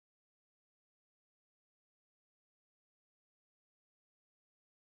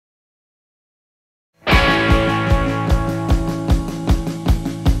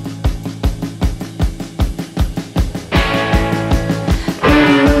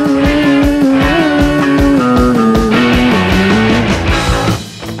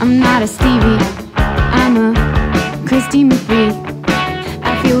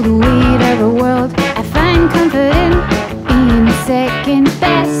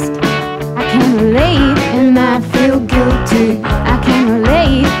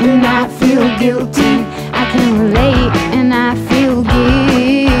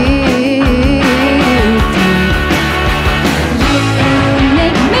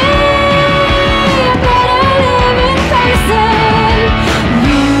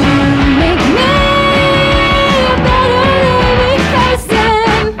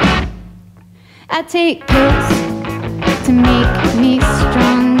take pills to make me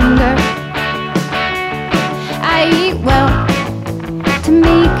stronger. I eat well to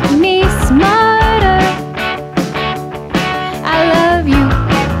make me smarter. I love you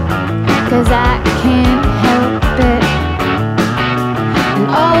 'cause I can't help it. And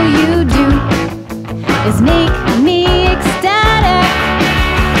all you do is make